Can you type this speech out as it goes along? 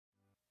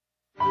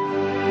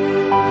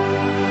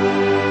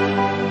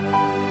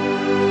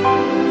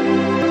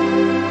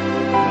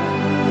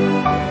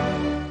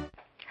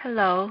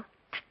Hello.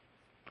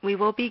 We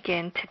will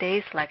begin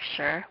today's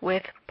lecture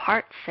with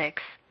Part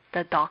 6,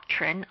 The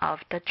Doctrine of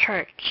the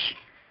Church.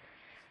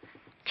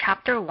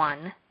 Chapter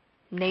 1,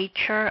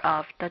 Nature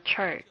of the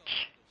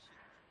Church.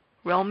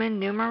 Roman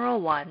numeral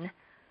 1,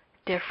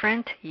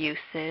 Different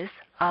uses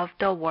of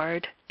the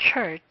word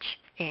church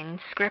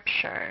in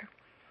Scripture.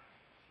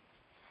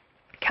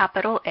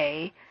 Capital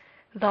A,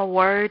 the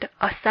word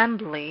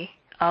assembly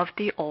of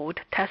the Old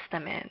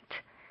Testament.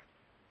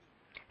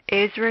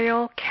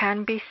 Israel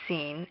can be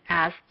seen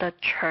as the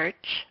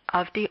church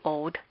of the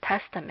Old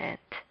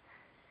Testament.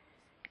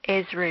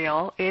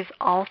 Israel is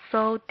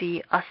also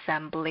the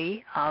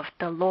assembly of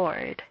the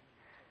Lord.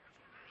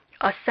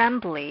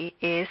 Assembly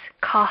is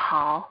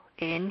kahal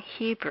in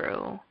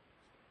Hebrew.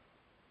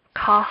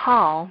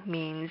 Kahal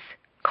means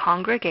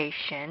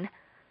congregation,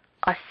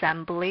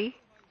 assembly,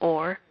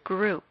 or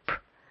group.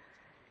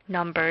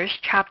 Numbers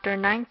chapter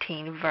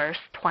 19 verse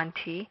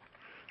 20,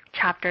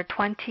 chapter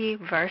 20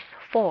 verse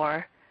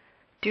 4,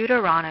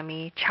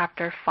 Deuteronomy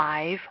chapter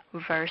 5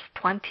 verse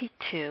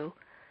 22,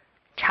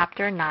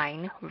 chapter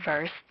 9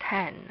 verse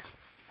 10.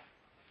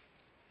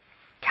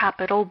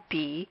 Capital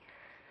B,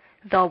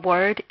 the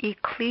word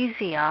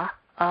ecclesia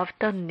of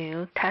the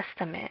New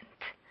Testament.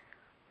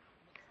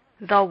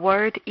 The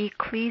word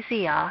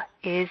ecclesia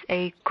is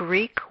a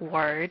Greek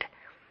word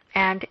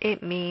and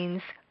it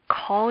means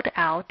called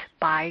out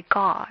by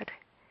God.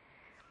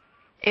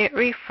 It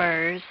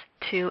refers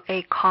to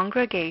a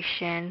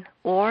congregation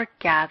or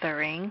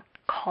gathering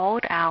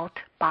called out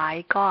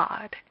by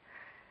God.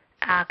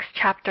 Acts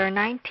chapter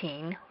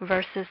 19,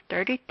 verses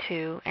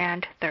 32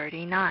 and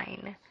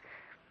 39.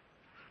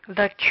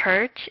 The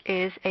church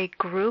is a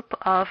group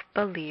of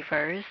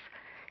believers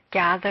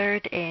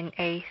gathered in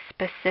a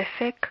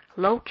specific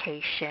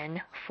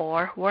location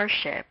for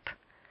worship.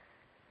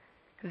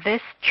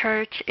 This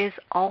church is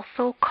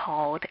also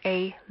called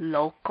a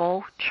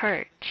local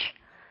church.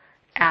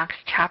 Acts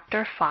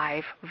chapter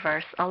 5,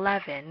 verse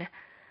 11,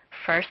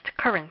 1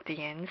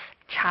 Corinthians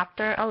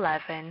chapter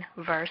 11,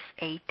 verse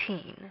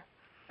 18.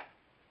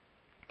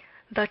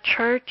 The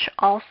church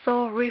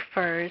also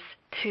refers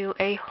to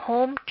a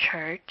home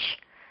church,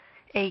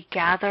 a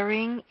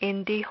gathering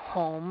in the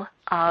home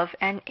of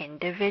an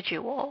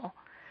individual.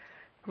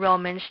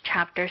 Romans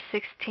chapter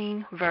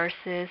 16,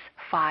 verses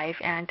 5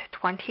 and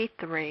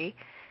 23,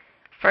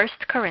 1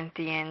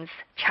 Corinthians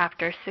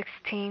chapter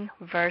 16,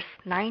 verse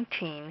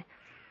 19,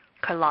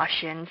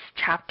 Colossians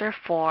chapter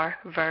 4,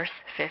 verse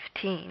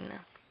 15.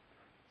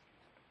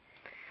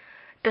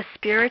 The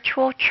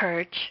spiritual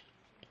church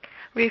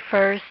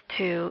refers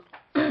to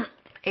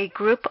a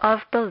group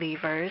of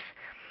believers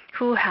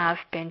who have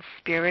been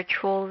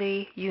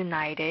spiritually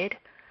united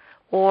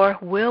or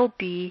will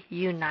be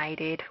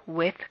united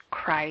with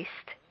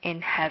Christ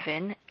in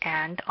heaven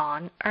and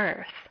on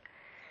earth.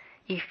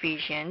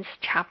 Ephesians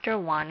chapter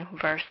 1,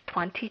 verse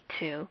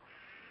 22,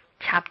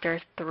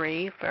 chapter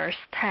 3, verse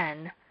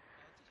 10,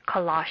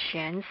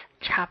 Colossians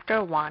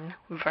chapter 1,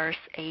 verse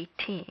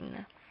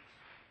 18.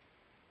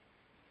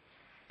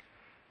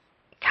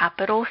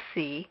 Capital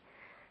C,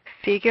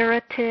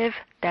 figurative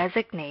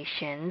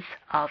designations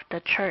of the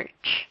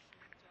church.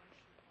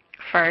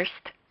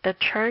 First, the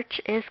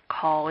church is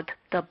called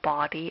the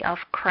body of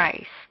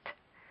Christ.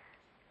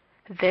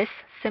 This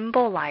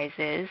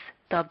symbolizes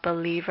the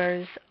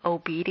believer's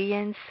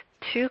obedience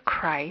to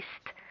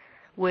Christ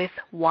with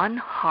one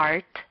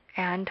heart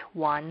and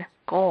one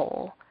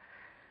goal.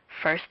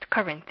 1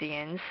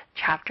 Corinthians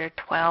chapter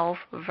 12,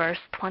 verse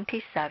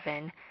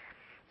 27,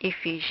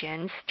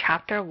 Ephesians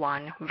chapter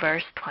 1,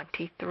 verse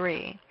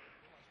 23.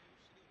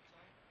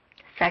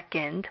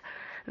 Second,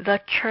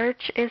 the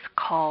church is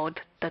called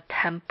the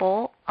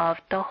temple of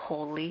the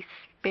Holy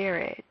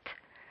Spirit.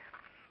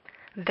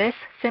 This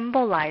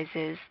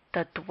symbolizes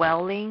the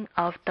dwelling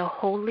of the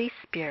Holy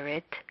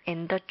Spirit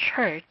in the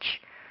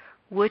church,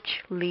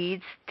 which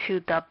leads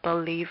to the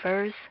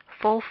believer's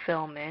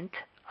fulfillment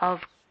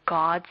of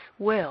God's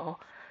will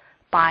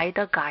by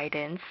the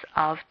guidance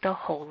of the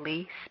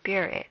Holy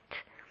Spirit.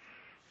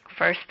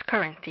 1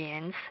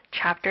 Corinthians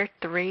chapter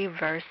 3,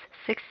 verse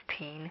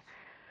 16,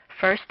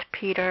 1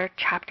 Peter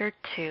chapter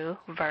 2,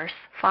 verse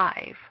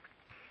 5.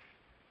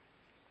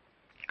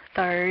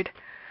 Third,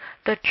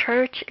 the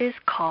church is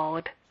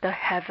called the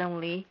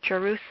heavenly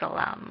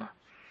Jerusalem.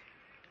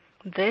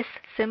 This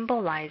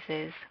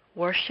symbolizes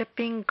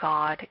worshiping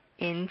God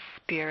in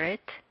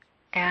spirit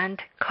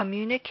and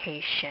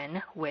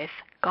communication with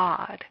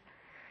God.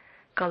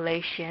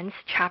 Galatians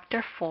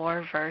chapter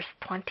 4, verse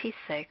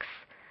 26,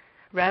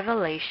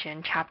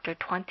 Revelation chapter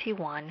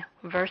 21,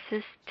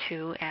 verses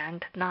 2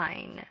 and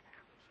 9.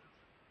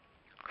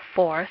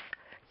 Fourth,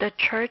 the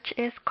church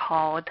is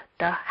called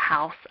the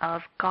house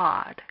of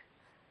God.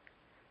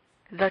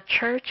 The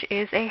church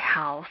is a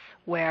house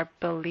where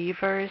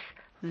believers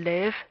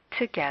live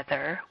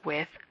together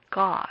with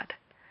God.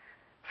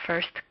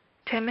 1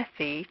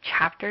 Timothy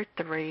chapter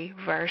 3,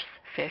 verse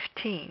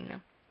 15.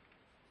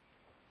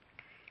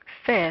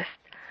 Fifth,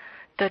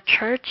 the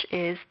church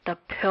is the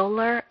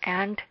pillar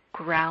and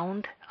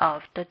ground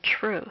of the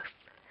truth.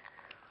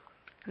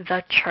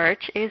 The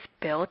church is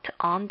built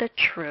on the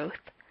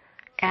truth,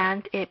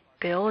 and it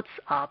builds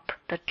up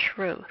the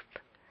truth.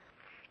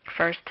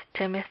 1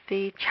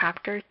 Timothy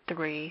chapter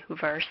 3,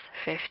 verse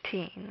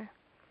 15.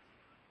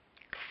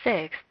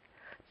 Sixth,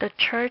 the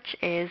church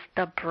is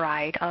the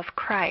bride of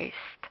Christ.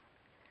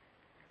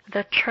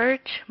 The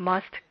church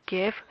must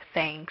give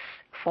thanks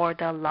for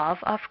the love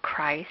of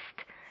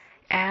Christ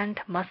and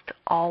must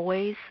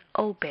always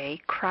obey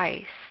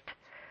Christ.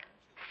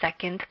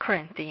 2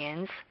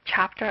 Corinthians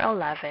chapter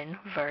 11,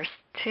 verse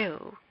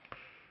 2.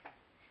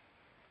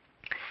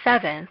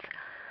 Seventh,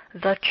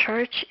 the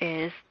church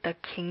is the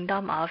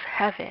kingdom of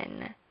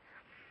heaven.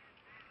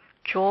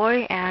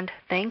 Joy and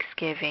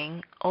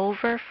thanksgiving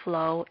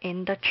overflow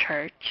in the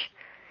church,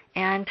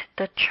 and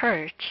the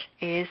church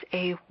is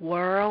a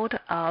world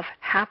of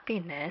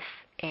happiness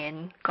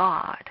in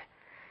God.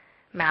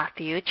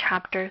 Matthew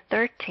chapter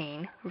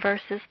 13,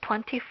 verses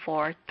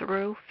 24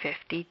 through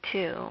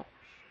 52.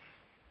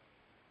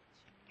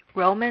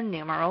 Roman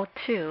numeral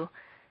 2,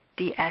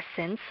 the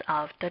essence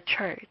of the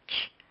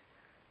church.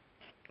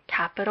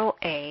 Capital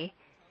A,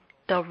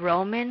 the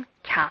Roman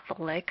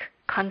Catholic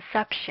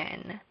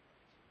conception.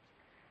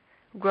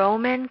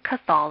 Roman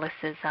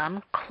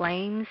Catholicism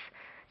claims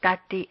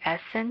that the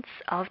essence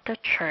of the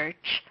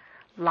church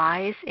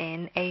lies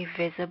in a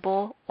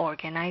visible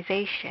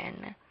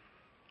organization.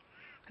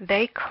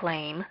 They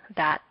claim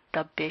that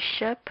the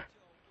bishop,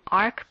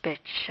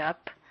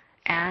 archbishop,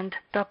 and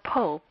the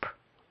pope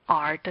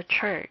are the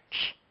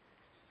church.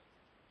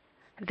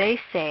 They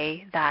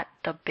say that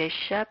the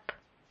bishop,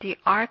 the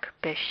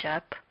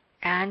archbishop,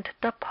 and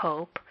the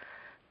pope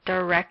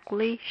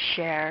directly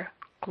share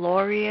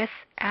glorious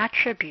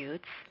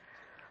attributes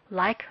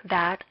like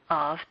that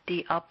of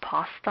the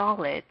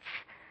apostolates,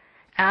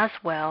 as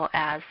well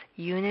as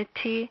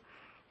unity,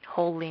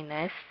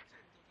 holiness,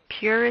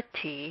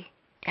 purity,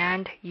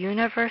 and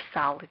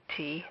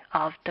universality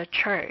of the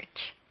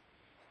church.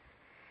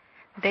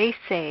 They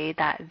say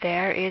that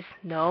there is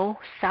no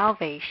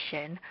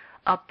salvation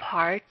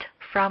apart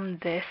from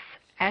this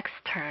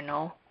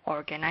external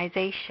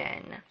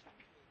organization.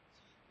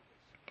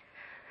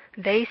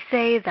 They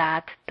say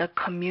that the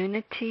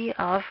community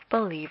of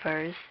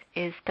believers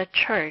is the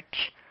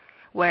church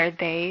where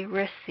they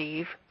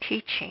receive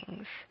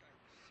teachings.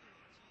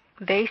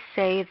 They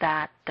say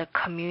that the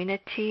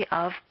community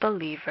of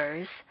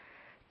believers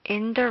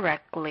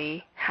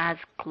indirectly has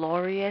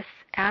glorious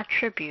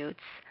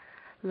attributes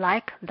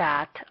like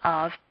that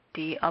of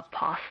the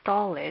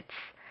apostolates,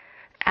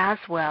 as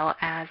well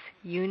as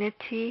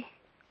unity,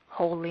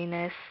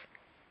 holiness,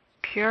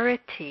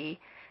 purity,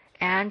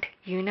 and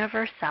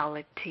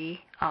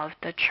universality of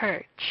the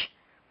church.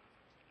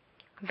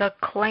 The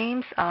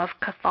claims of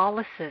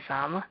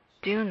Catholicism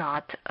do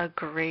not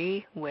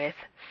agree with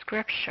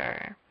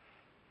Scripture.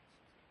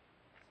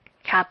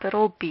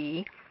 Capital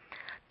B,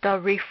 the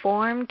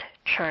Reformed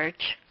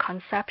Church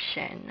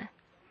conception.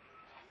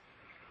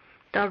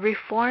 The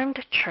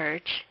Reformed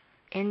Church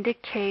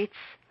indicates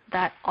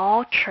that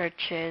all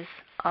churches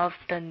of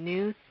the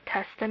New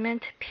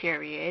Testament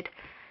period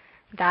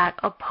that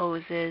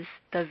opposes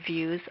the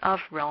views of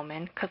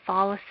Roman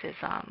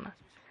Catholicism.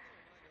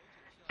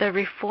 The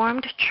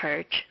Reformed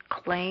Church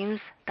claims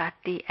that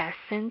the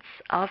essence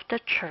of the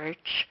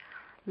church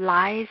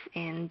lies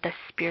in the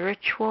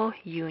spiritual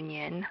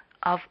union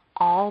of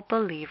all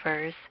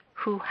believers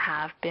who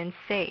have been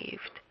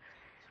saved.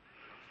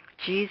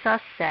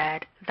 Jesus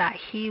said that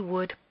he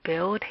would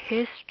build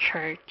his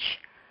church,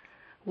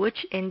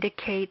 which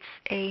indicates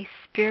a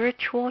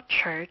spiritual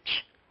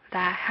church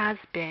that has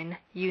been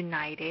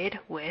united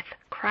with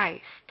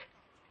Christ.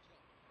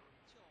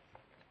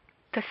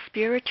 The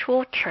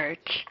spiritual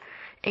church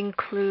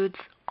includes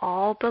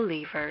all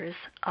believers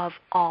of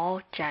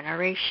all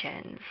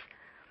generations.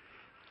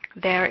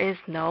 There is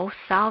no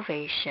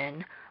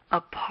salvation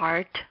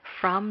apart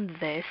from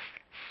this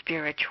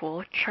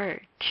spiritual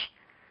church.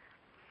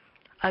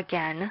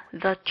 Again,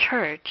 the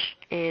church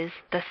is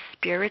the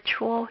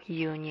spiritual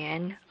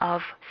union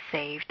of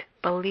saved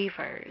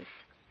believers.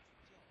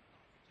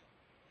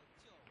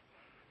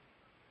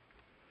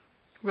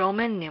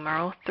 Roman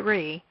numeral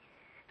 3,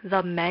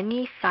 the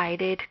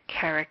many-sided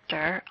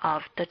character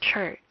of the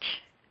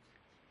church.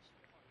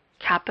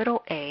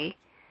 Capital A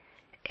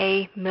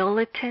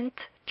militant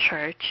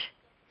church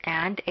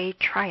and a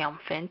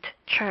triumphant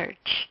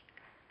church.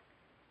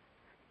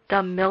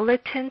 The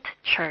militant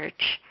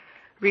church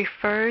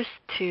refers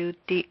to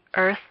the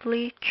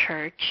earthly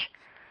church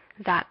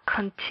that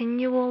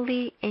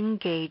continually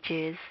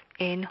engages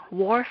in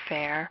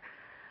warfare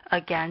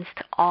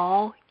against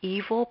all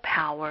evil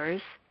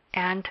powers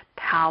and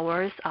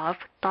powers of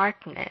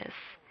darkness.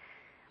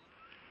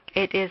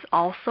 It is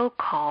also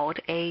called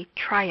a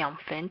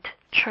triumphant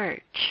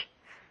church.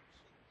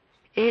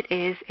 It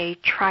is a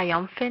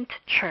triumphant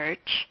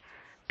church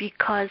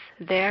because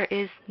there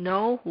is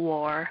no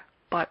war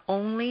but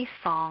only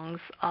songs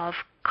of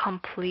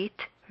complete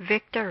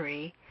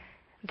victory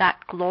that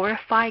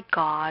glorify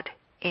God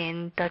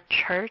in the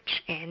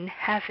church in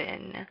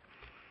heaven.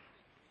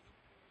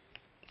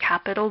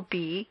 Capital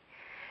B,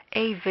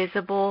 a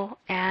visible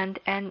and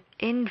an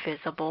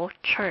invisible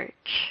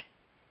church.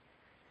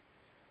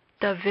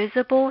 The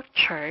visible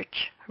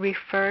church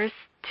refers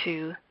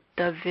to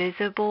the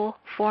visible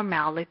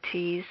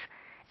formalities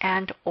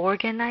and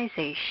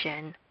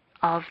organization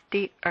of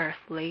the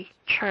earthly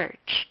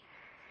church.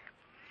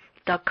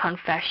 The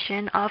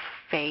confession of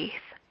faith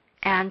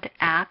and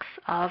acts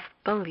of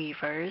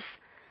believers,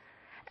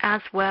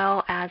 as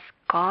well as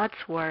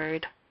God's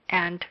Word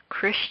and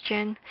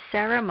Christian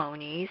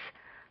ceremonies,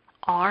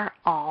 are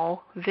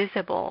all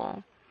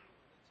visible.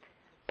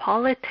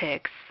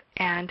 Politics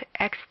and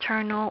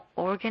external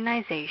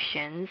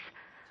organizations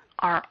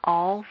are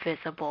all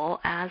visible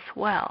as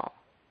well.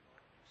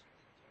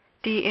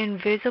 The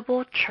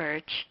invisible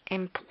church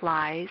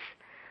implies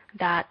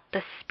that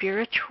the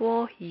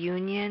spiritual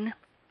union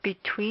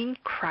between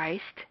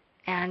Christ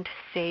and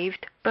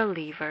saved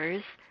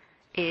believers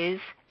is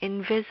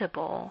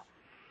invisible.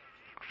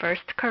 1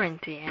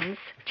 Corinthians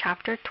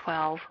chapter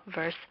 12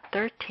 verse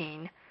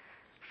 13,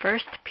 1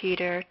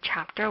 Peter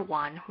chapter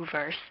 1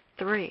 verse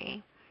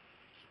 3.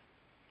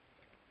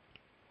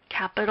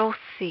 Capital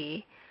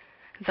C,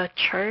 the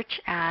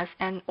church as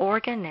an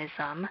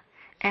organism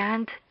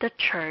and the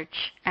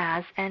church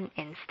as an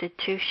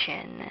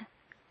institution.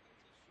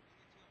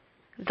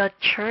 The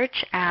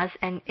church as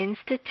an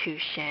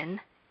institution,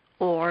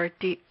 or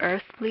the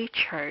earthly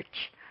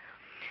church,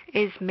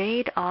 is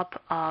made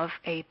up of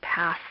a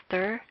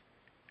pastor,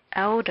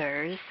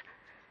 elders,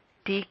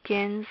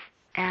 deacons,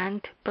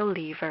 and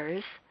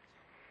believers,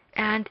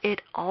 and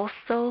it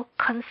also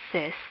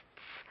consists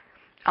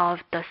of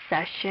the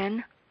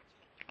session,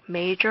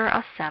 major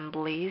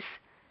assemblies,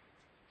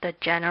 the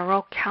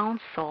general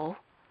council,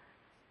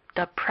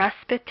 the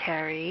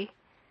presbytery,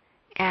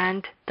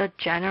 and the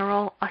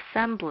general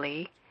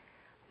assembly,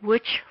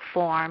 which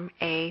form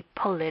a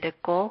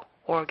political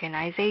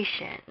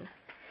organization.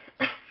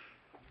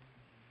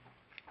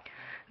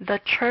 The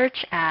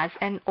church as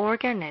an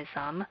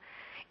organism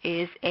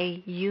is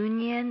a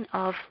union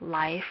of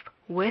life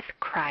with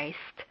Christ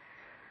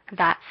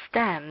that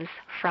stems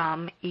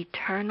from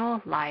eternal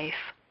life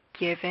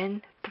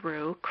given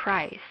through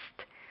Christ.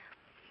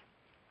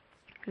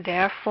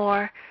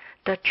 Therefore,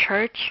 the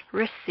church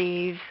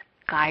receives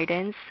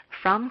guidance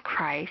from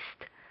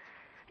Christ,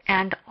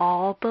 and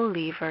all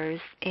believers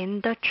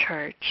in the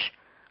church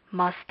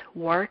must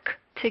work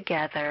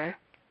together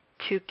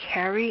to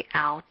carry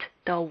out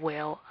the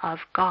will of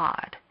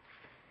God.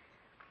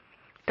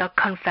 The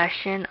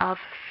confession of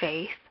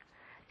faith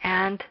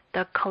and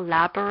the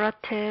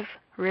collaborative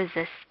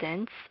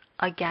resistance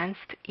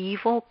against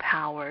evil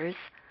powers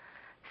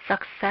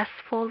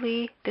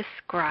successfully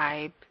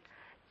describe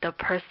the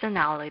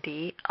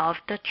personality of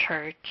the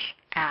church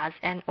as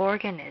an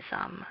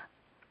organism.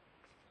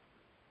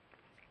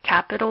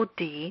 Capital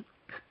D,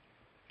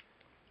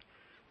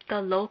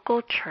 the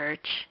local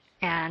church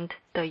and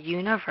the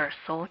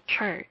universal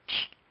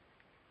church.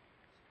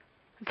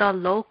 The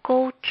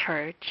local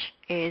church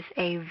is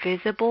a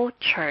visible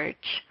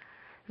church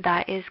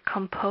that is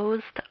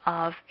composed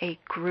of a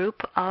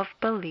group of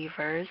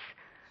believers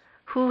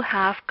who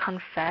have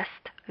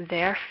confessed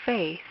their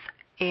faith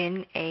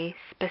in a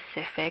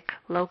specific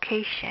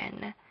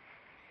location.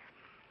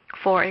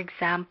 For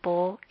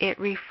example, it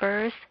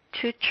refers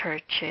to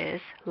churches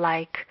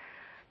like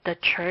the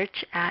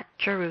church at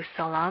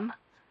Jerusalem,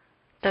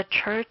 the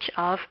church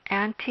of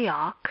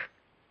Antioch,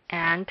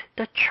 and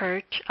the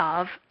church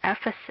of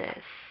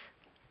Ephesus.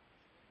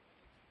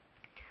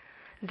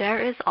 There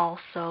is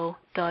also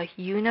the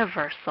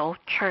universal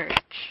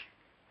church.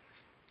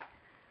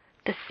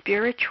 The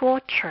spiritual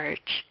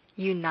church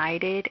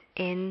united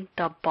in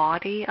the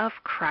body of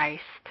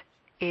Christ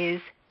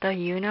is the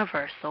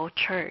universal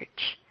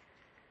church.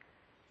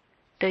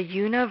 The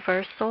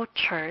universal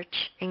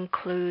church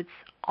includes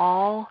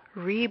all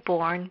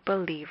reborn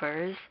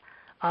believers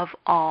of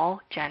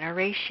all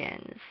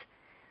generations.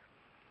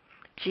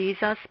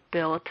 Jesus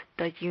built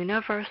the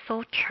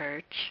universal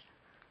church,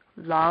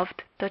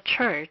 loved the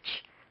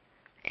church,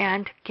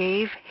 and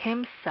gave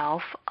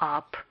himself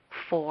up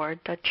for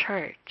the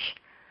church.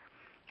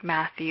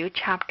 Matthew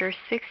chapter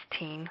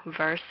 16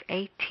 verse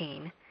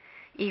 18,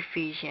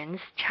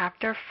 Ephesians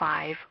chapter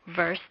 5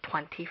 verse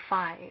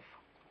 25.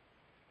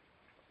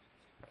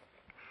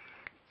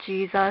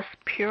 Jesus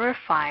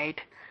purified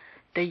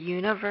the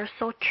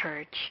universal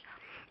church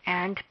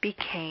and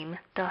became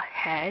the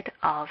head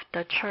of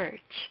the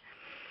church.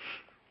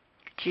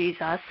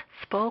 Jesus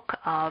spoke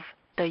of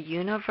the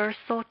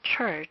universal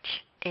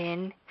church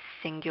in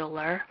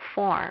singular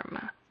form.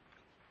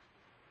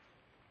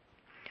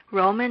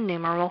 Roman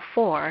numeral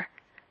 4,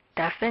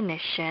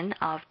 definition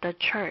of the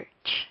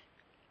church.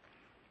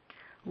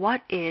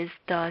 What is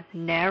the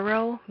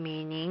narrow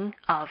meaning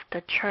of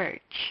the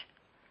church?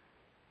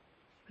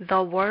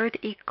 The word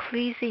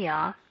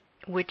ecclesia,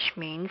 which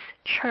means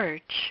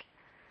church,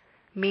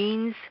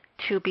 means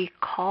to be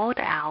called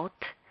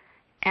out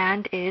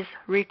and is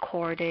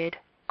recorded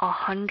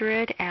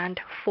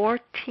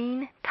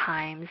 114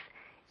 times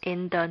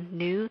in the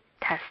New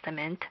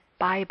Testament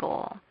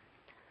Bible.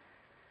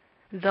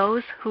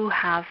 Those who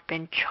have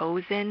been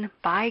chosen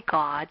by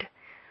God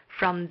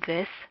from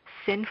this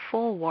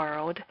sinful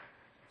world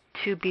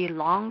to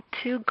belong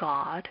to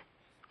God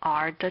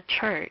are the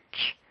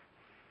church.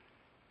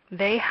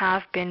 They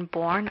have been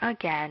born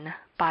again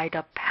by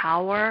the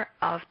power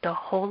of the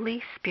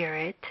Holy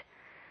Spirit,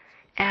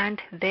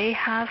 and they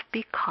have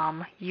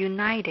become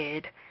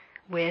united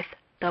with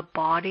the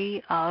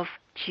body of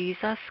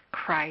Jesus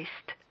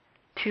Christ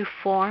to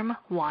form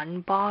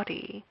one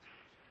body.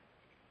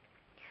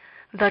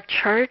 The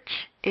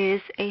church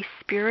is a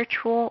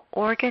spiritual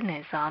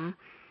organism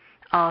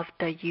of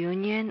the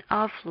union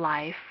of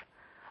life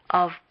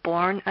of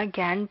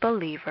born-again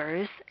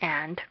believers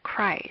and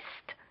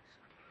Christ.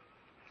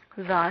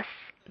 Thus,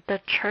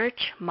 the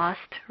church must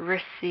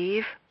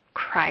receive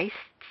Christ's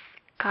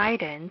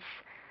guidance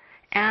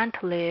and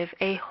live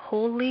a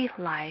holy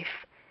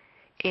life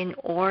in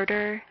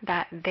order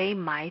that they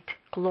might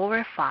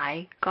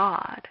glorify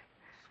God.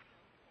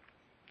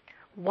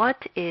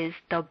 What is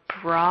the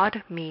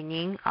broad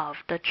meaning of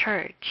the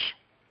church?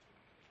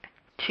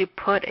 To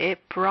put it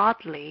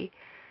broadly,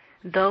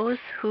 those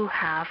who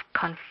have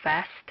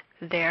confessed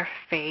their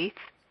faith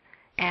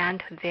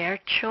and their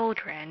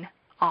children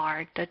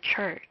are the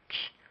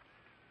church.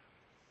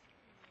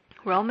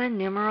 Roman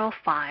numeral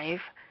 5,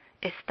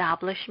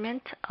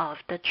 Establishment of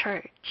the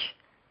church.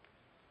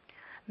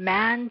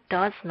 Man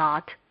does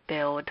not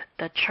build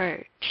the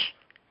church.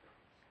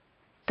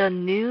 The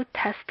New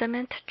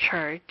Testament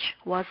church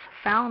was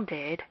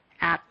founded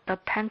at the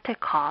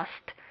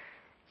Pentecost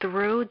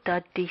through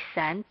the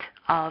descent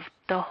of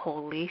the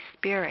Holy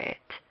Spirit.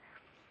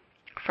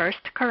 1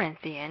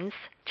 Corinthians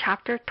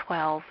chapter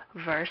 12,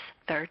 verse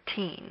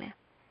 13.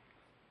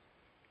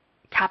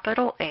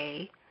 Capital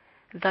A,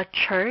 the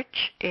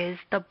church is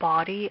the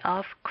body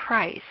of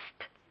Christ.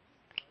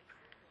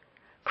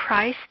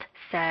 Christ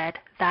said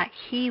that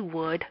he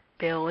would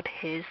build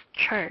his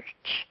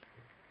church.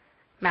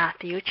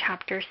 Matthew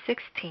chapter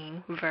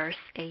 16, verse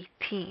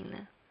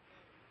 18.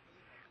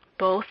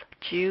 Both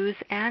Jews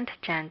and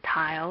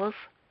Gentiles,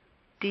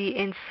 the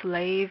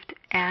enslaved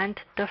and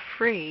the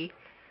free,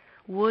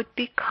 would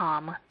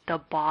become the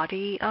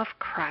body of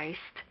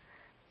Christ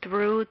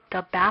through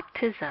the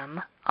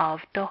baptism of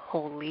the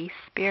Holy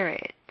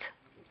Spirit.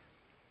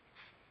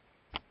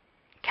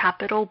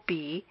 Capital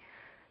B,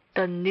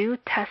 the New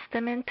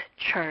Testament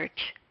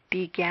church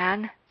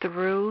began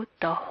through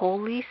the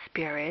Holy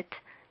Spirit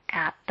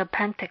at the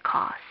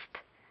Pentecost.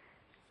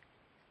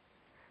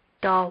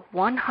 The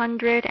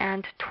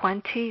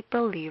 120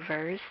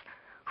 believers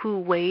who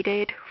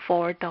waited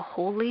for the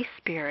Holy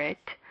Spirit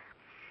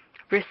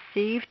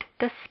received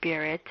the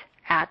Spirit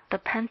at the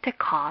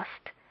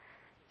Pentecost,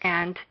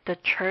 and the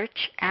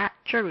church at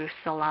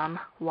Jerusalem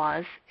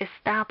was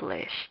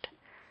established.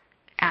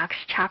 Acts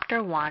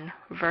chapter 1,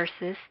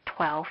 verses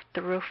 12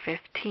 through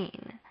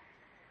 15.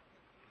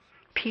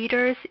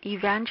 Peter's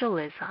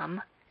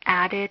evangelism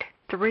added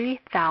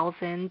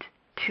 3,000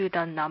 to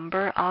the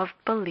number of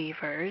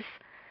believers,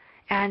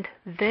 and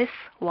this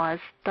was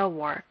the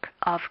work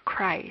of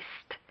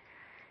Christ.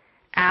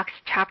 Acts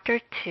chapter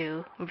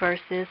 2,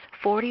 verses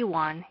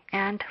 41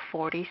 and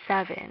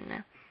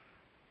 47.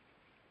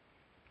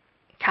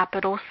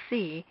 Capital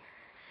C,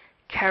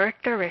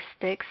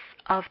 characteristics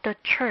of the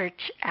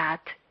church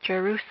at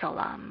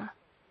Jerusalem.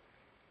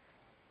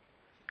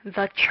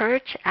 The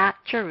church at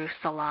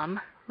Jerusalem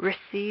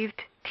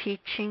received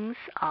teachings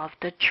of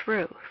the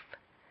truth.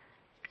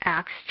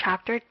 Acts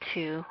chapter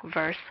 2,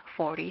 verse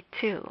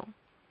 42.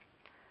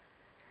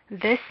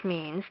 This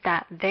means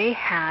that they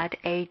had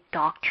a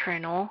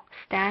doctrinal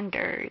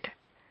standard.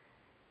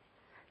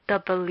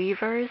 The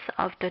believers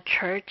of the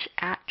church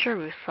at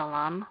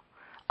Jerusalem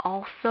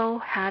also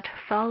had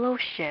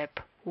fellowship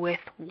with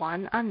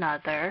one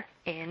another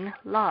in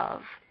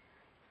love.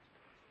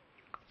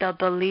 The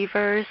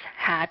believers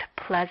had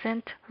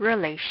pleasant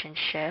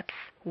relationships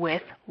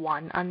with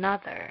one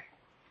another.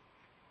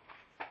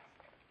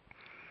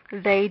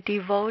 They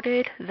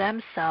devoted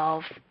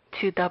themselves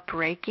to the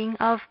breaking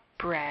of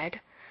bread,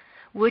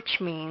 which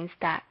means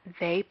that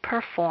they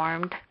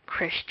performed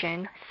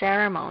Christian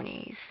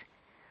ceremonies.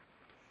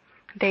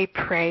 They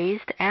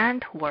praised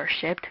and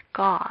worshiped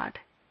God.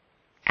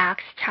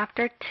 Acts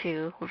chapter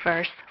 2,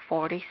 verse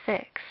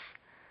 46.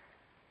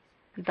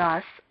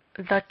 Thus,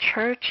 the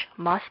church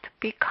must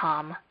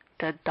become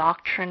the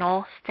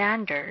doctrinal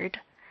standard.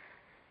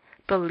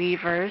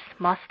 Believers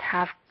must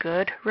have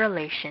good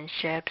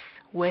relationships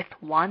with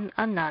one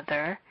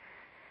another,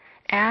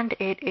 and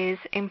it is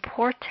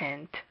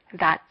important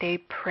that they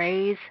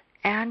praise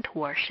and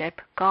worship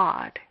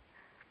God.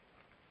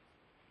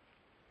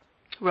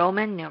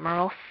 Roman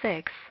numeral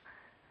 6,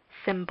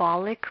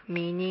 symbolic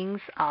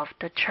meanings of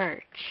the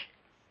church.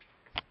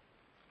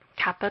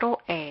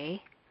 Capital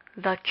A,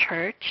 the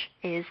church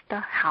is the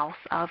house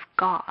of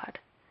God.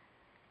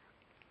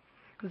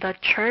 The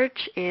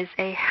church is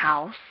a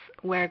house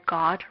where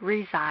God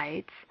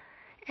resides,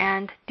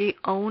 and the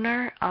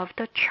owner of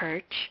the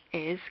church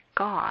is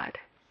God.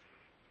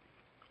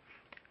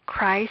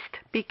 Christ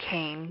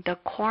became the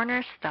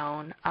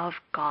cornerstone of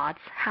God's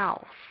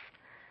house.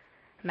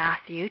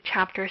 Matthew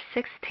chapter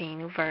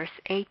 16, verse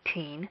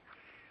 18,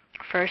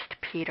 1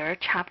 Peter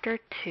chapter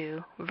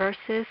 2,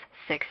 verses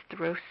 6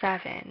 through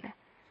 7.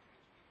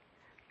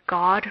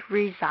 God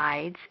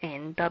resides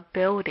in the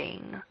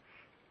building.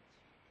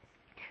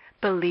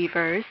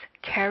 Believers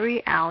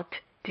carry out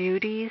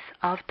duties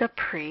of the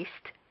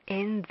priest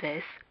in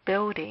this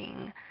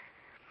building.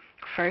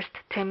 1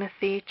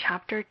 Timothy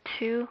chapter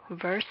 2,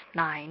 verse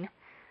 9,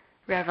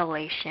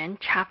 Revelation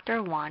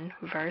chapter 1,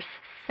 verse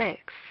 6.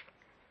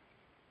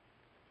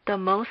 The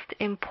most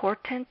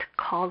important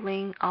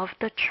calling of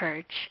the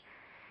church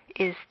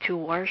is to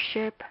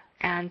worship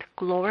and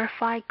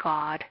glorify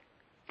God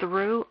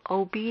through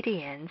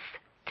obedience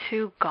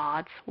to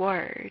God's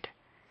word.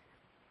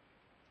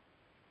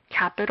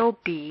 Capital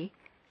B,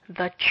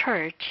 the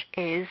church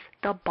is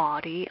the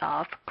body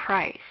of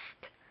Christ.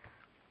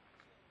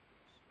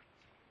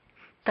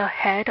 The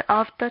head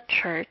of the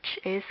church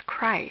is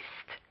Christ.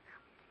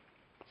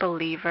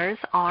 Believers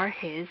are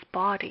his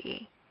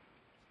body.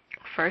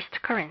 1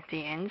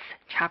 Corinthians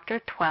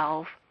chapter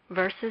 12,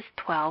 verses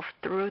 12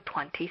 through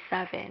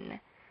 27.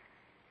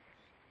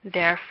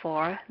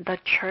 Therefore, the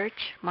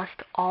church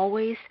must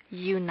always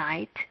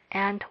unite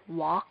and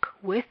walk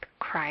with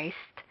Christ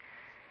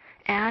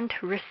and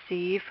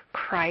receive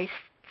Christ's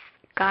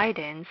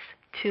guidance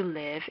to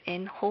live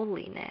in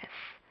holiness.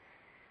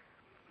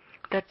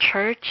 The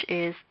church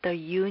is the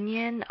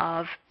union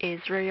of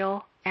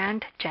Israel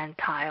and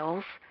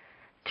Gentiles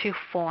to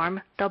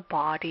form the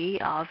body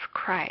of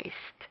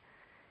Christ.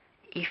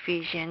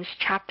 Ephesians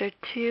chapter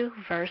 2,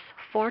 verse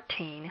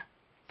 14,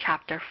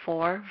 chapter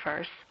 4,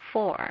 verse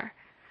 4.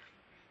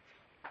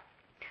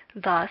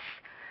 Thus,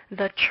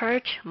 the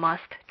church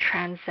must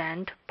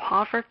transcend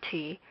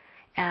poverty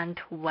and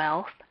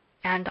wealth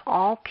and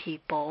all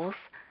peoples,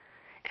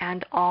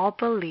 and all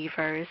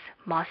believers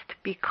must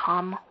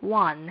become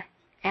one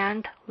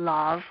and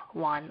love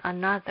one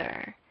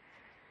another.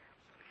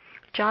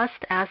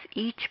 Just as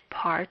each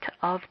part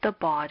of the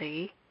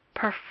body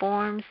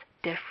performs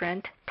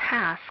different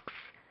tasks,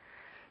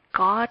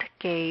 God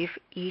gave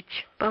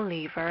each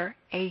believer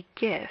a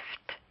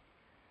gift.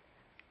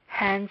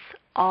 Hence,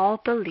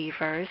 all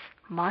believers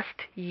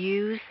must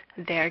use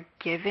their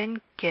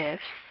given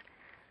gifts,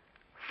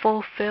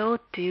 fulfill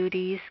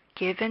duties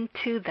given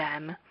to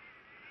them,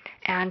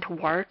 and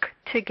work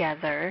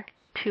together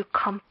to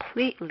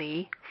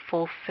completely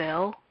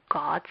fulfill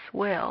God's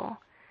will.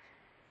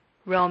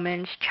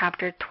 Romans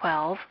chapter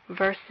 12,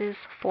 verses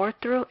 4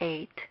 through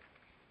 8.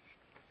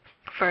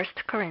 1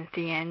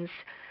 Corinthians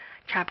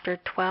chapter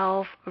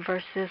 12,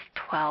 verses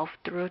 12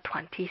 through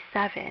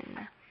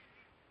 27.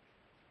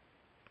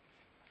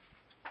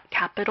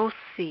 Capital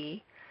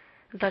C,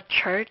 the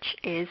church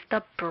is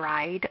the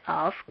bride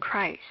of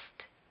Christ.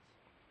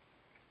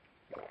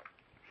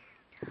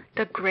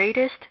 The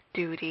greatest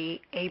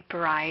duty a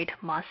bride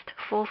must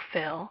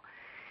fulfill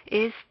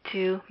is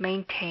to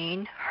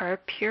maintain her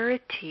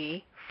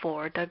purity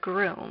for the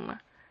groom.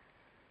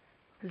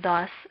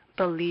 Thus,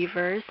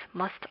 believers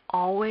must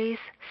always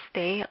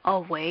stay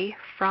away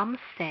from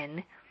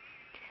sin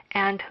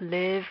and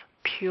live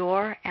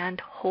pure and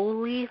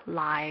holy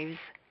lives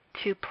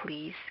to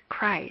please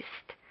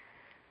Christ.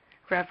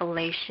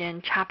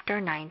 Revelation chapter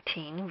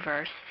 19,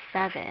 verse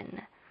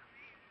 7.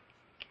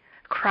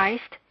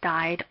 Christ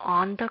died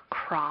on the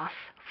cross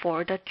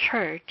for the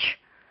church,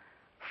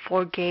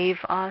 forgave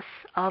us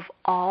of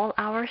all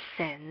our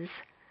sins,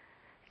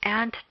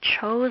 and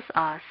chose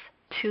us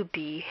to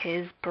be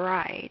his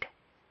bride.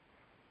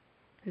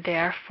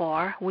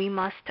 Therefore, we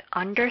must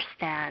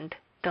understand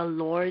the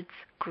Lord's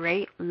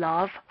great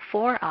love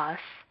for us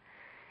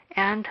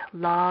and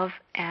love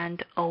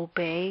and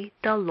obey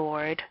the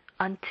Lord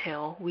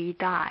until we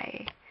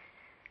die.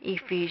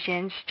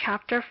 Ephesians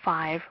chapter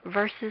 5,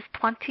 verses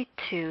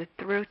 22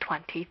 through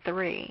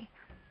 23.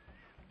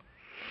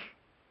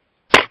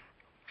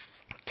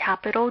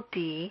 Capital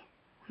D,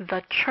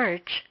 the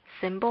church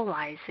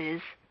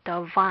symbolizes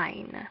the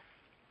vine.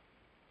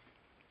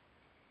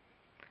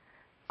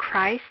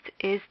 Christ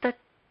is the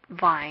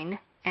vine,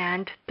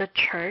 and the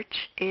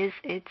church is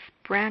its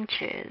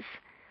branches.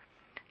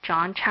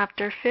 John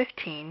chapter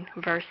 15,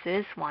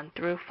 verses 1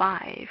 through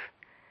 5.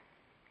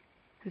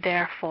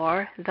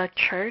 Therefore, the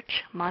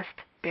church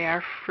must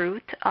bear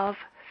fruit of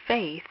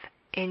faith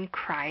in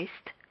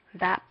Christ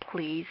that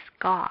please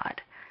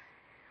God.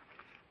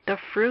 The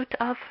fruit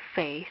of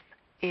faith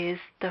is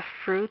the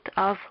fruit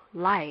of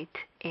light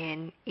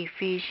in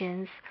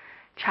Ephesians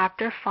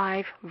chapter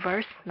 5,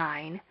 verse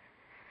 9,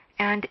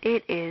 and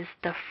it is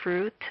the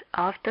fruit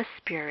of the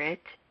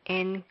Spirit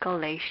in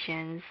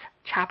Galatians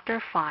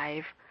chapter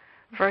 5,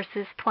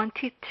 verses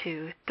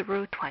 22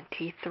 through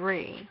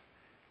 23.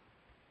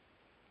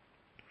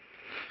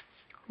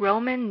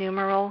 Roman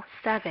numeral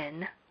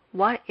 7.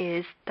 What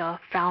is the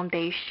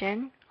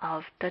foundation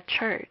of the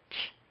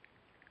church?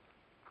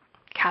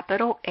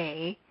 Capital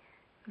A,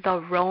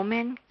 the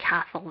Roman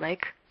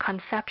Catholic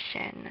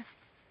conception.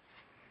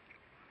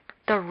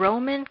 The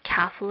Roman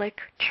Catholic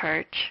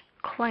Church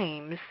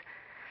claims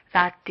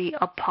that the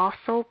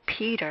Apostle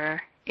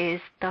Peter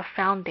is the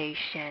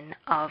foundation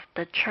of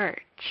the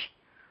church.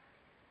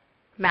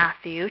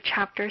 Matthew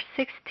chapter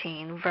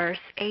 16, verse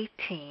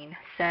 18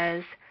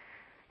 says,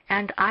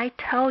 "And I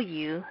tell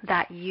you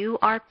that you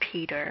are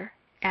Peter,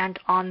 and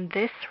on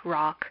this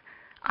rock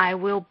I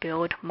will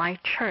build my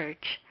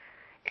church,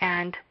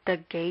 and the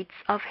gates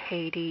of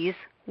Hades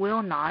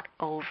will not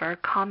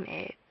overcome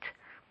it."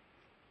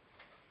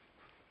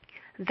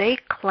 They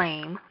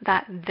claim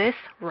that this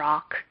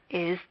rock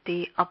is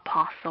the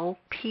Apostle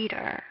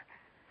Peter.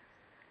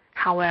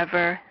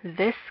 However,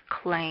 this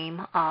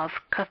claim of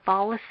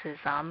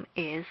Catholicism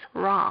is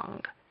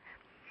wrong.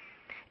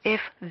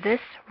 If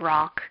this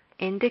rock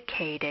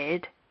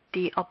indicated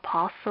the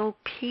Apostle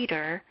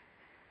Peter,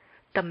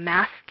 the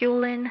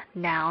masculine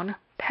noun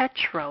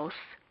Petros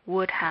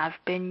would have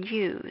been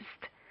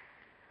used.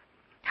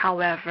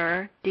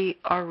 However, the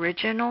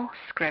original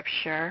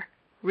scripture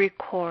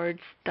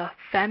records the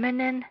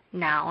feminine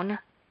noun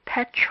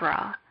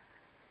Petra.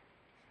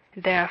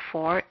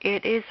 Therefore,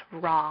 it is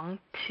wrong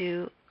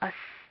to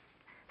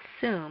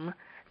assume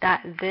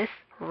that this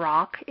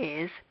rock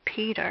is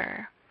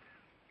Peter.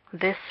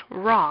 This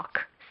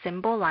rock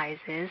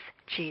symbolizes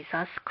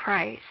Jesus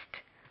Christ.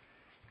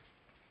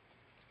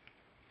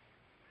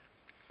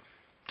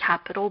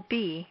 Capital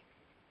B,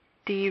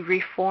 the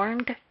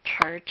Reformed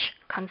Church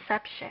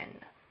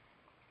conception.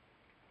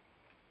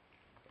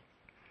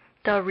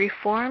 The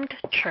Reformed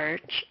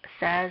Church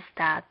says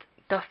that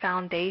the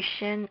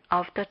foundation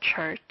of the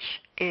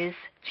church is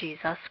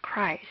Jesus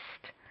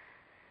Christ.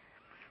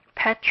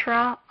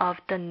 Petra of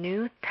the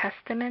New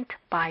Testament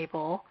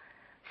Bible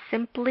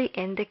simply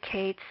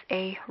indicates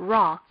a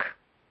rock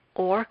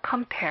or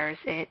compares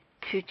it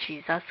to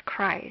Jesus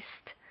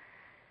Christ.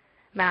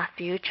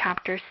 Matthew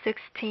chapter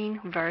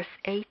 16, verse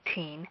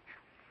 18,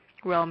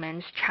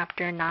 Romans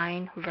chapter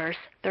 9, verse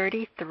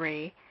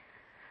 33,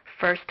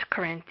 1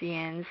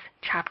 Corinthians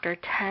chapter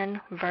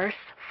 10, verse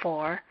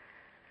 4,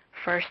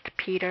 1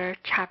 Peter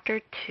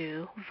chapter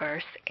 2,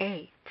 verse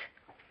 8.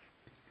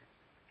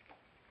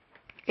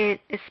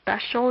 It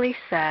especially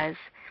says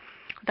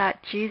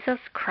that Jesus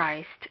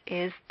Christ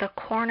is the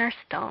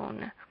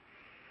cornerstone.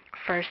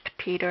 1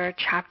 Peter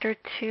chapter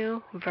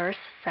 2, verse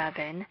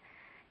 7,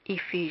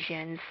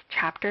 Ephesians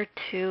chapter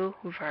 2,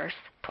 verse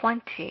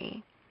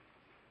 20.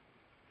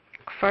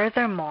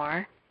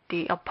 Furthermore,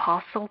 the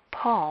Apostle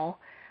Paul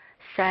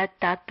said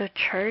that the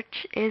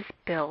church is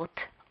built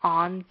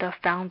on the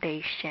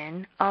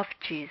foundation of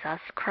Jesus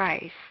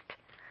Christ.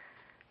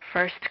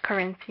 1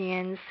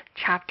 Corinthians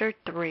chapter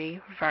 3,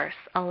 verse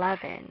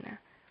 11.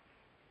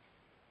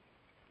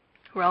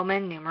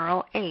 Roman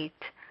numeral 8,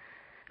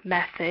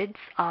 methods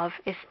of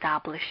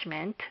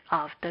establishment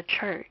of the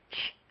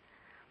church.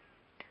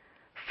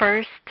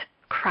 First,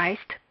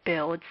 Christ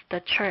builds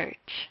the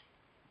church.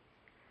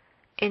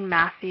 In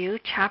Matthew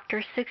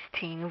chapter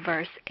 16,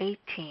 verse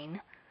 18,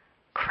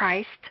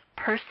 Christ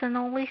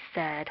personally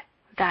said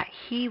that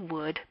he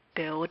would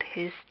build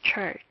his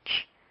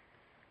church.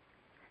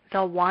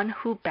 The one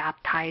who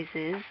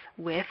baptizes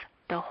with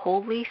the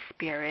Holy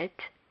Spirit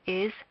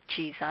is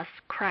Jesus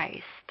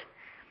Christ.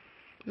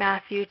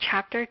 Matthew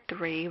chapter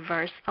 3,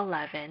 verse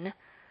 11,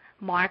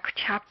 Mark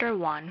chapter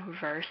 1,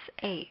 verse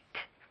 8.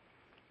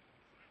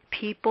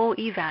 People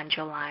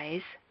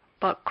evangelize,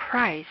 but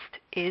Christ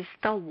is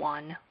the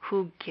one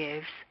who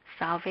gives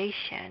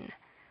salvation.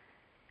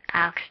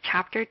 Acts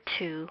chapter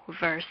 2,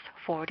 verse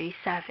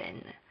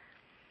 47.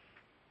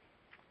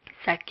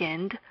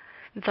 Second,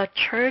 the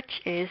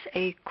church is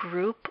a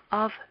group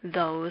of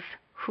those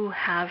who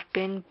have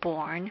been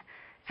born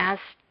as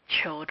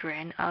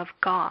children of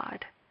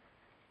God.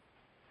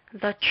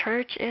 The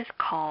church is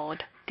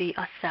called the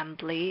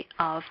assembly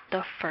of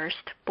the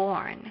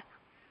firstborn.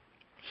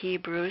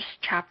 Hebrews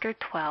chapter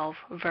 12,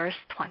 verse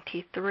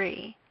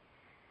 23.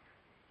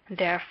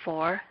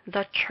 Therefore,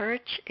 the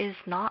church is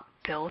not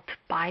built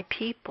by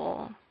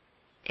people.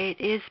 It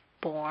is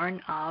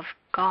born of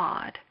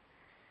God.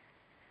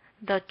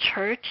 The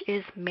church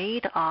is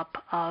made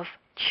up of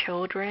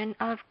children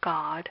of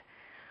God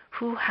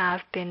who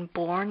have been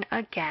born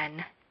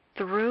again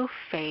through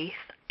faith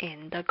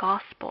in the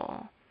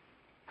gospel.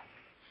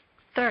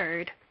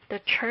 Third, the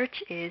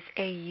church is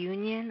a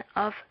union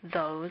of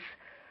those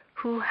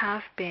who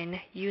have been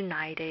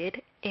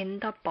united in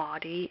the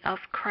body of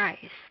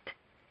Christ.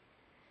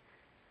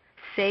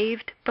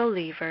 Saved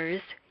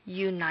believers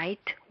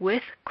unite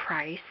with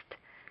Christ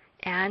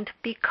and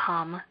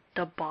become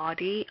the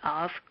body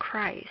of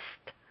Christ.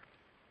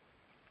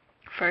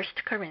 1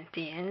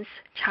 Corinthians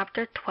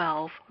chapter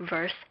 12,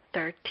 verse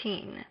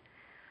 13.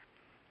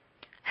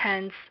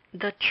 Hence,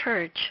 the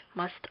church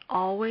must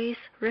always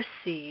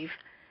receive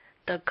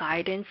the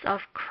guidance of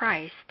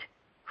Christ,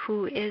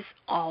 who is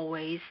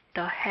always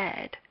the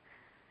head.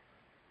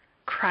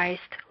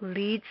 Christ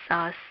leads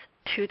us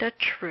to the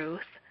truth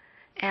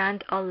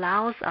and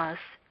allows us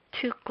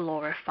to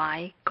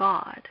glorify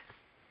God.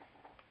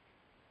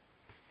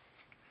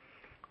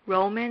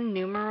 Roman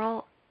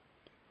numeral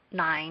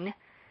 9,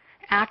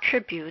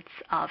 attributes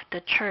of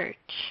the church.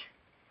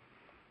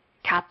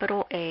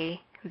 Capital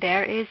A,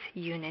 there is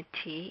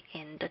unity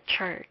in the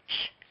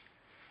church.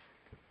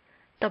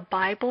 The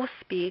Bible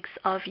speaks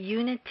of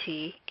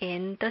unity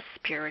in the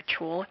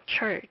spiritual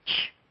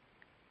church.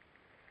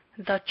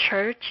 The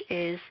church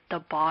is the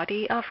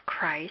body of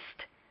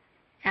Christ,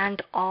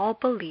 and all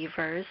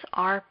believers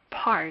are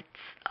parts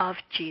of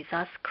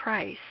Jesus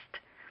Christ.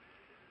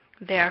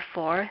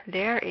 Therefore,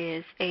 there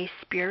is a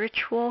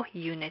spiritual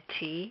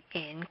unity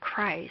in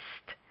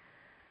Christ.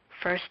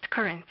 1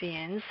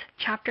 Corinthians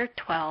chapter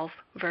 12,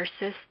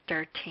 verses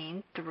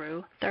 13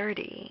 through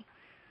 30.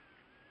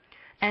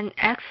 An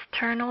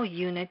external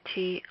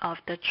unity of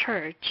the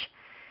church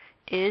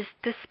is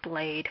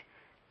displayed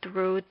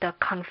through the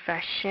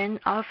confession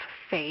of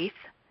faith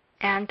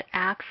and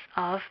acts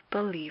of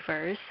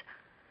believers,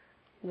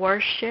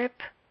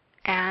 worship,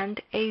 and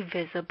a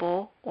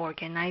visible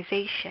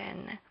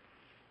organization.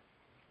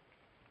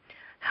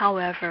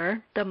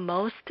 However, the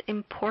most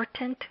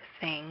important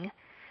thing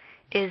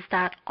is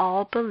that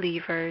all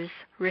believers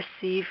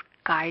receive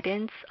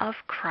guidance of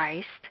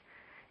Christ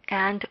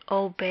and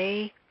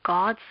obey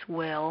God's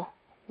will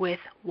with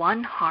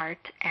one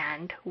heart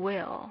and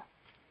will.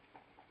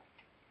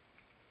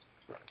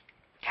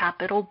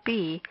 Capital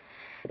B,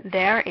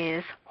 there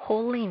is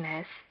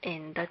holiness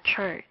in the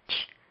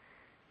church.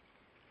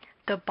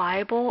 The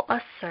Bible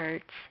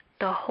asserts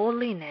the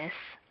holiness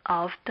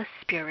of the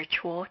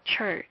spiritual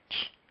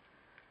church.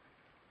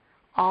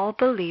 All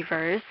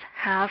believers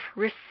have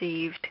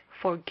received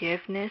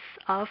forgiveness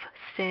of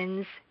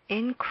sins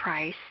in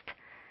Christ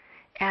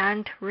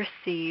and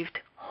received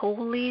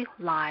holy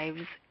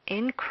lives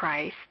in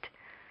Christ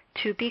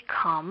to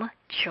become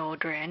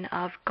children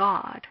of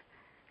God.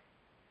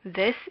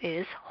 This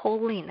is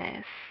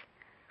holiness.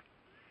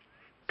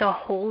 The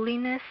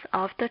holiness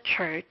of the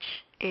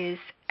church is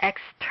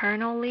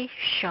externally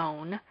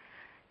shown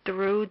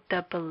through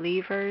the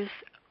believer's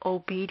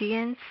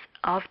obedience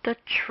of the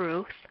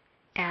truth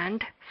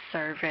and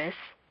service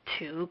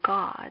to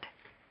God.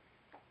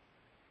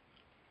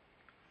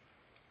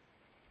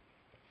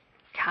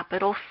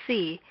 Capital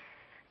C,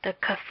 the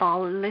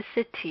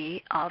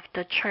Catholicity of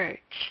the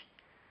church.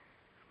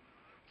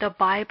 The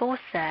Bible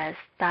says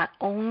that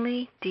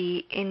only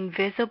the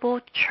invisible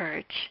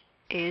church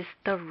is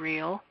the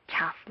real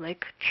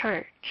Catholic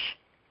Church.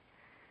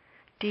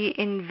 The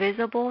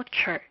invisible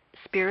church,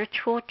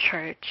 spiritual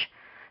church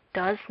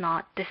does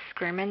not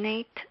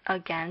discriminate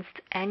against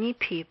any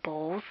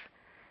peoples,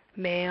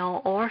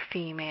 male or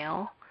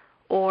female,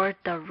 or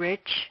the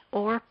rich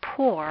or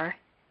poor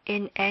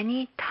in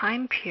any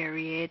time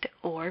period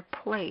or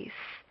place.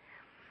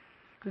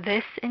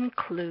 This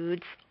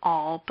includes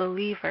all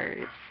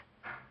believers.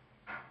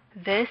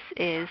 This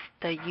is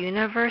the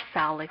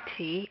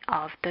universality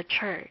of the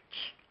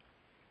church.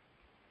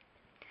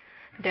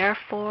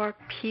 Therefore,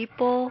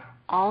 people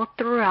all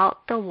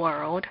throughout the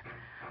world,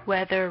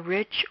 whether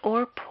rich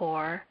or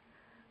poor,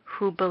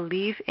 who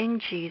believe in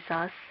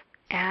Jesus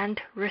and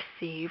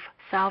receive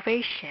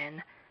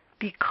salvation,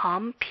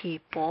 become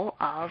people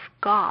of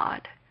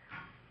God.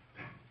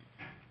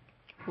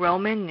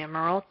 Roman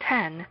numeral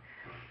 10,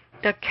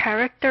 the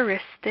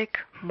characteristic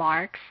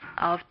marks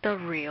of the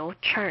real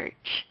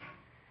church.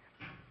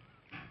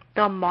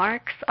 The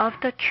marks of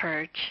the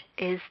church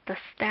is the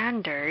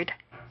standard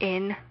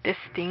in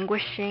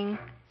distinguishing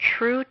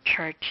true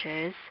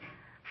churches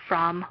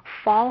from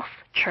false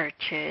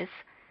churches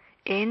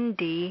in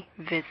the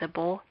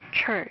visible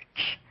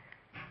church.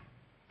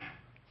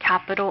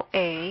 Capital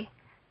A,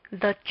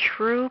 the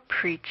true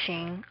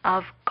preaching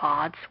of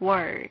God's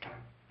Word.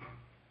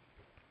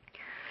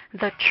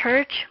 The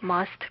church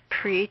must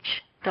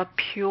preach the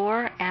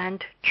pure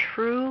and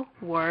true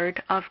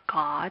Word of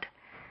God,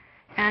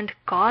 and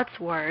God's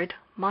Word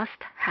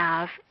must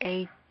have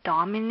a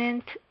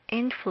dominant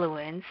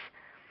influence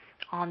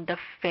on the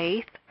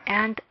faith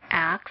and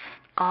acts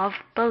of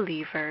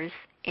believers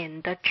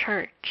in the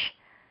church.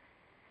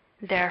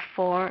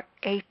 Therefore,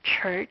 a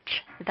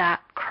church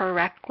that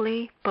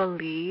correctly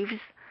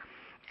believes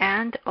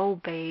and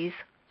obeys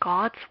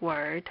God's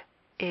Word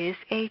is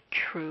a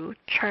true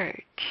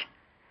church.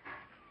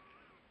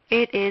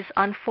 It is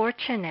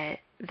unfortunate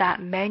that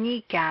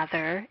many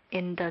gather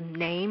in the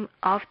name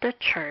of the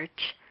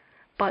church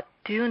but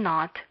do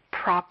not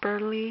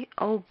properly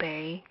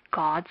obey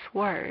God's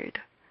Word.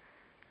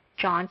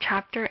 John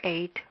chapter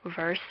 8,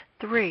 verse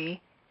 3,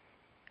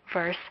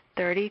 verse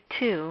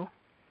 32,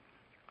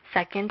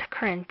 2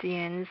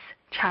 Corinthians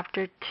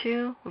chapter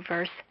 2,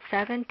 verse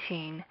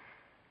 17,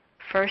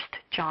 1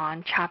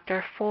 John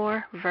chapter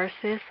 4,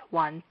 verses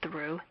 1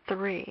 through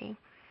 3.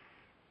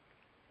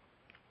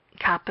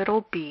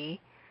 Capital B,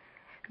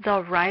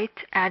 the right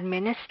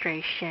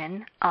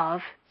administration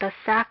of the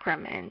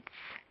sacraments.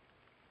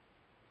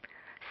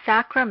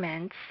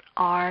 Sacraments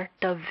are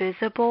the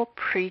visible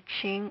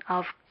preaching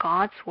of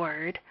God's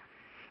Word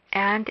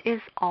and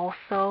is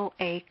also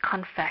a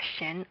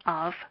confession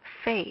of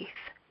faith.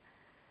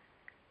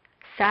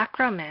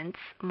 Sacraments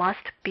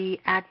must be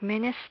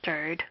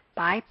administered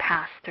by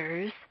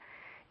pastors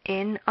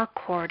in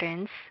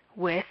accordance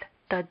with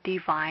the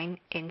divine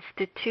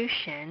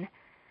institution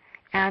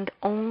and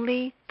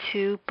only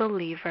to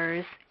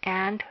believers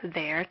and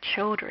their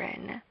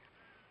children.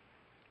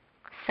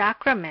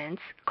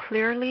 Sacraments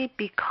clearly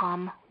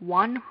become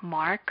one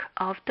mark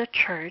of the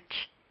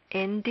church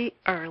in the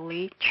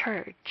early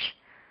church.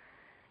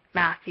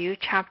 Matthew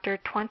chapter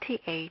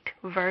 28,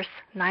 verse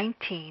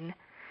 19,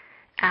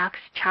 Acts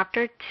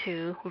chapter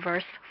 2,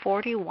 verse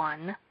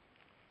 41,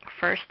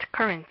 1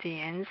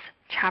 Corinthians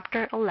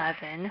chapter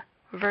 11,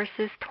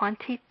 verses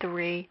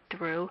 23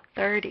 through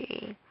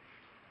 30.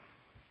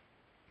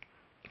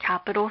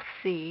 Capital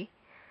C,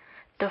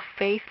 the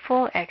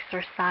faithful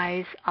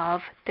exercise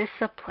of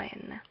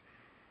discipline.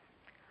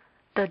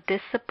 The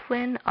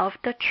discipline of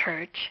the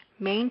church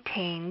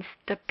maintains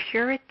the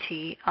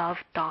purity of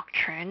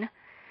doctrine,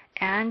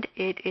 and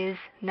it is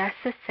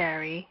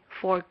necessary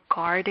for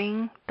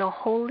guarding the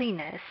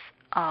holiness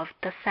of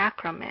the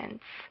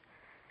sacraments.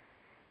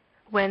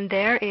 When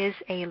there is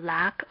a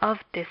lack of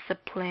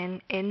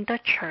discipline in the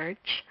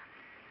church,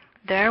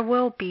 there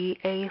will be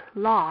a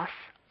loss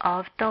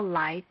of the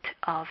light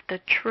of the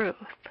truth.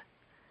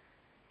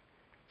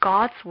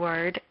 God's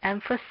word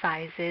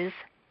emphasizes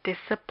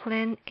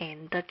discipline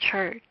in the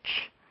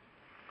church.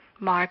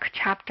 Mark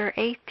chapter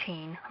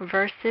 18,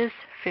 verses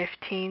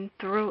 15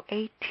 through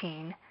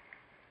 18,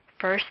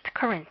 1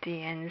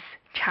 Corinthians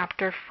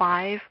chapter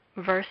 5,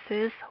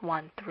 verses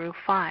 1 through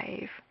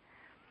 5.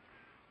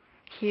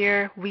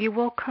 Here we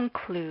will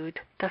conclude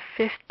the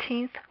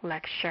 15th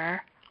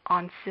lecture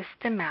on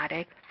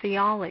systematic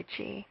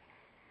theology.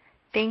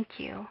 Thank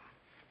you.